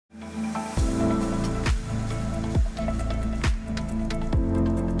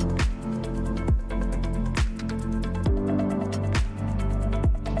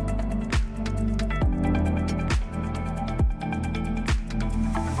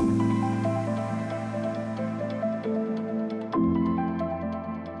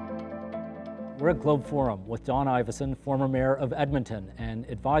We're at Globe Forum with Don Iveson, former Mayor of Edmonton and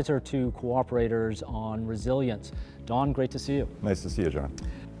advisor to cooperators on resilience. Don, great to see you. Nice to see you, John.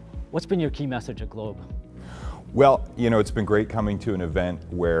 What's been your key message at Globe? Well, it's been great coming to an event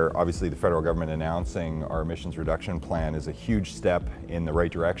where obviously the federal government announcing our emissions reduction plan is a huge step in the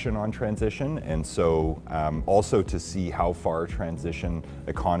right direction on transition. And so also to see how far transition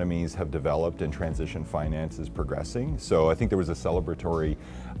economies have developed and transition finance is progressing. So I think there was a celebratory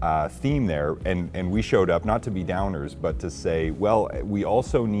theme there, and we showed up not to be downers, but to say, well, we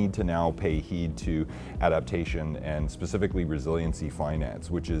also need to now pay heed to adaptation and specifically resiliency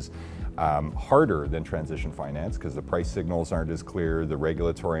finance, which is harder than transition finance because the price signals aren't as clear, the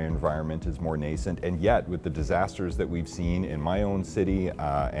regulatory environment is more nascent, and yet with the disasters that we've seen in my own city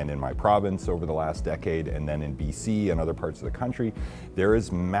and in my province over the last decade, and then in BC and other parts of the country, there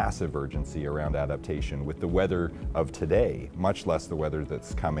is massive urgency around adaptation with the weather of today, much less the weather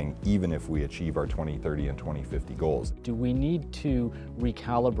that's coming, even if we achieve our 2030 and 2050 goals. Do we need to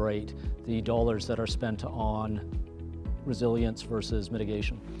recalibrate the dollars that are spent on resilience versus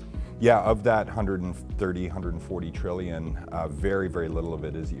mitigation? Yeah, of that 130, 140 trillion, very, very little of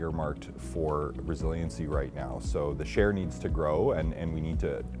it is earmarked for resiliency right now. So the share needs to grow and we need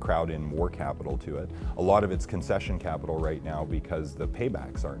to crowd in more capital to it. A lot of it's concession capital right now because the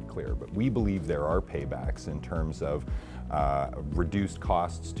paybacks aren't clear, but we believe there are paybacks in terms of reduced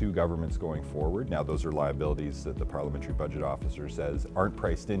costs to governments going forward. Now those are liabilities that the Parliamentary Budget Officer says aren't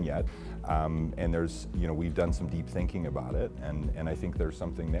priced in yet. And there's, we've done some deep thinking about it, and I think there's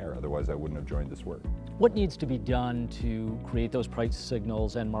something there. Otherwise, I wouldn't have joined this work. What needs to be done to create those price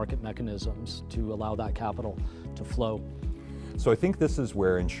signals and market mechanisms to allow that capital to flow? So I think this is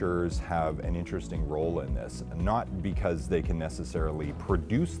where insurers have an interesting role in this, not because they can necessarily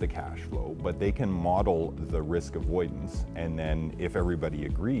produce the cash flow, but they can model the risk avoidance. And then if everybody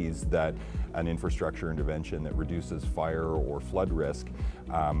agrees that an infrastructure intervention that reduces fire or flood risk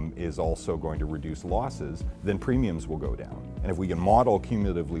is also going to reduce losses, then premiums will go down. And if we can model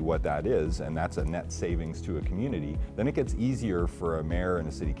cumulatively what that is, and that's a net savings to a community, then it gets easier for a mayor and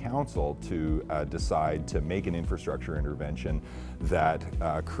a city council to decide to make an infrastructure intervention that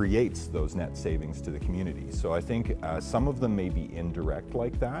creates those net savings to the community. So I think some of them may be indirect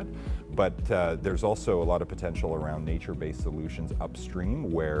like that, but there's also a lot of potential around nature-based solutions upstream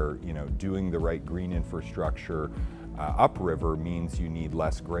where, doing the right green infrastructure upriver means you need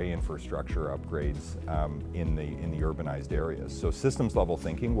less gray infrastructure upgrades in the urbanized areas. So systems level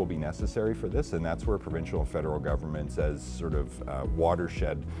thinking will be necessary for this, and that's where provincial and federal governments as sort of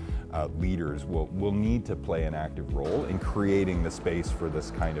watershed leaders will need to play an active role in creating the space for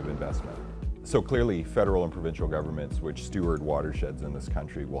this kind of investment. So clearly, federal and provincial governments which steward watersheds in this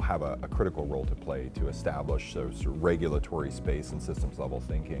country will have a critical role to play to establish sort of regulatory space and systems level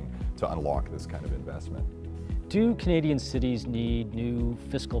thinking to unlock this kind of investment. Do Canadian cities need new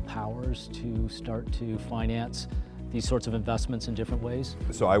fiscal powers to start to finance these sorts of investments in different ways?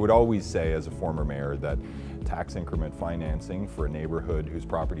 So I would always say as a former mayor that tax increment financing for a neighborhood whose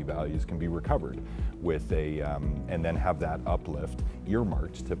property values can be recovered with and then have that uplift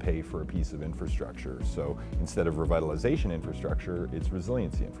earmarked to pay for a piece of infrastructure. So instead of revitalization infrastructure, it's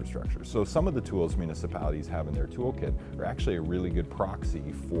resiliency infrastructure. So some of the tools municipalities have in their toolkit are actually a really good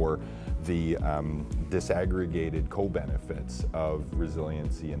proxy for the disaggregated co-benefits of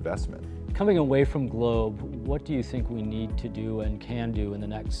resiliency investment. Coming away from Globe, what do you think we need to do and can do in the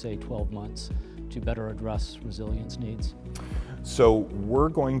next, say, 12 months to better address resilience needs? So we're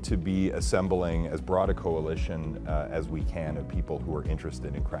going to be assembling as broad a coalition as we can of people who are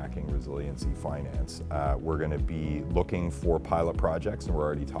interested in cracking resiliency finance. We're going to be looking for pilot projects, and we're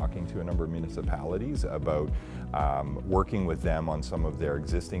already talking to a number of municipalities about working with them on some of their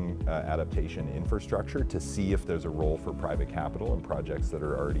existing adaptation infrastructure to see if there's a role for private capital in projects that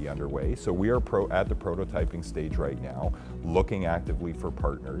are already underway. So we are at the prototyping stage right now, looking actively for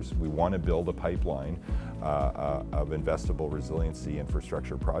partners. We want to build a pipeline of investable resiliency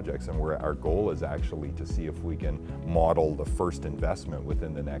infrastructure projects, and our goal is actually to see if we can model the first investment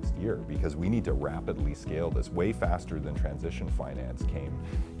within the next year, because we need to rapidly scale this way faster than transition finance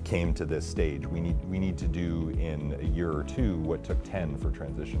came to this stage. We need to do in a year or two what took 10 for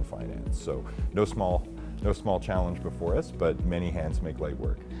transition finance. So no small challenge before us, but many hands make light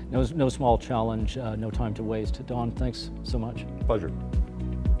work. No small challenge, no time to waste. Don, thanks so much. Pleasure.